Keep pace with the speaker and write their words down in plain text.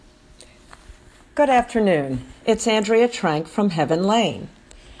Good afternoon. It's Andrea Trank from Heaven Lane.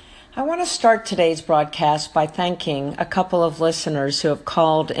 I want to start today's broadcast by thanking a couple of listeners who have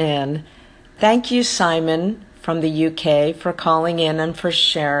called in. Thank you, Simon from the UK, for calling in and for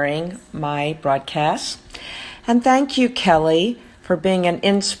sharing my broadcast. And thank you, Kelly, for being an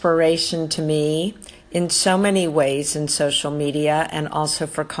inspiration to me in so many ways in social media and also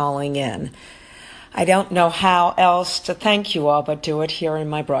for calling in. I don't know how else to thank you all but do it here in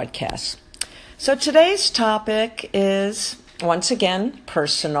my broadcast. So today's topic is, once again,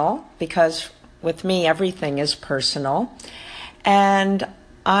 personal, because with me everything is personal. And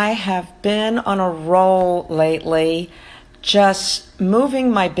I have been on a roll lately, just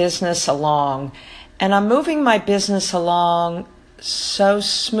moving my business along. And I'm moving my business along so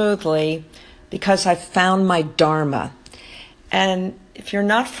smoothly because I found my Dharma. And if you're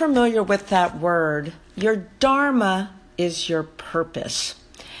not familiar with that word, your Dharma is your purpose.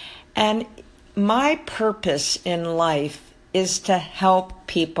 And my purpose in life is to help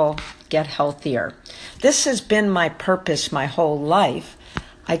people get healthier. This has been my purpose my whole life.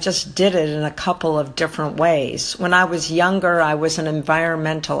 I just did it in a couple of different ways. When I was younger, I was an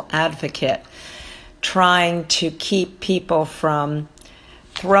environmental advocate, trying to keep people from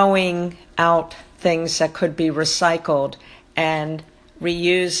throwing out things that could be recycled and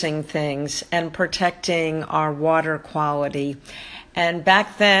reusing things and protecting our water quality. And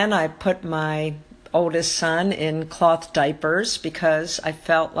back then, I put my oldest son in cloth diapers because I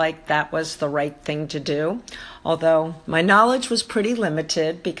felt like that was the right thing to do. Although my knowledge was pretty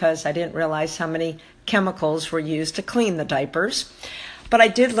limited because I didn't realize how many chemicals were used to clean the diapers. But I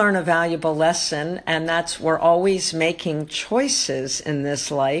did learn a valuable lesson, and that's we're always making choices in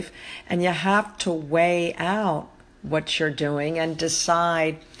this life, and you have to weigh out what you're doing and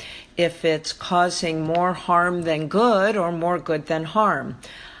decide if it's causing more harm than good or more good than harm.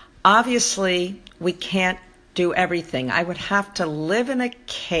 Obviously, we can't do everything. I would have to live in a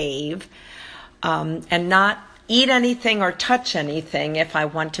cave and not eat anything or touch anything if I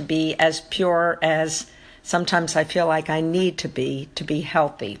want to be as pure as sometimes I feel like I need to be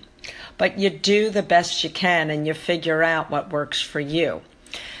healthy. But you do the best you can and you figure out what works for you.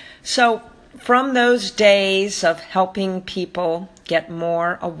 So from those days of helping people get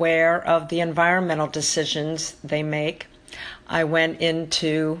more aware of the environmental decisions they make, I went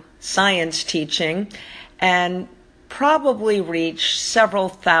into science teaching and probably reached several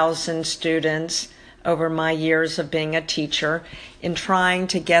thousand students over my years of being a teacher in trying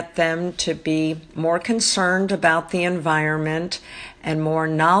to get them to be more concerned about the environment and more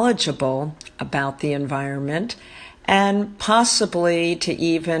knowledgeable about the environment, and possibly to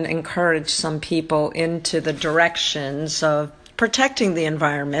even encourage some people into the directions of protecting the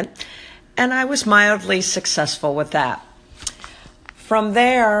environment, and I was mildly successful with that. From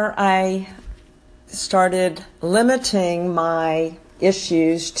there, I started limiting my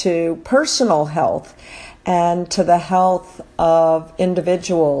issues to personal health and to the health of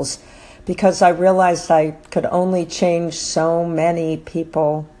individuals because I realized I could only change so many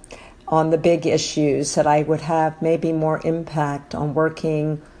people on the big issues that I would have maybe more impact on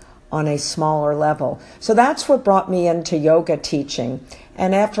working on a smaller level. So that's what brought me into yoga teaching.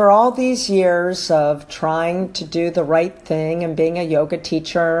 And after all these years of trying to do the right thing and being a yoga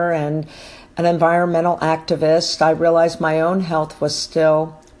teacher and an environmental activist, I realized my own health was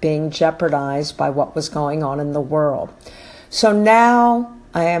still being jeopardized by what was going on in the world. So now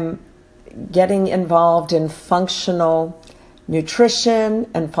I am getting involved in functional nutrition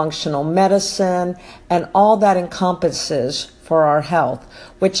and functional medicine and all that encompasses for our health,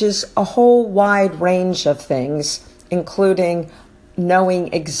 which is a whole wide range of things, including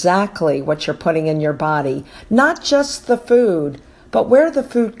knowing exactly what you're putting in your body, not just the food, but where the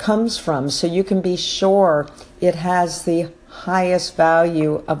food comes from, so you can be sure it has the highest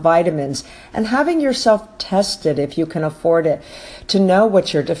value of vitamins, and having yourself tested if you can afford it to know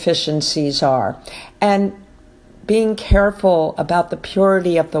what your deficiencies are, and being careful about the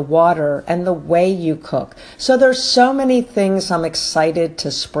purity of the water and the way you cook. So there's so many things I'm excited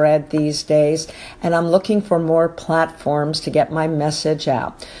to spread these days, and I'm looking for more platforms to get my message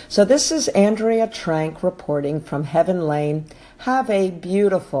out. So this is Andrea Trank reporting from Heaven Lane. Have a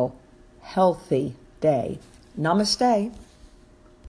beautiful, healthy day. Namaste.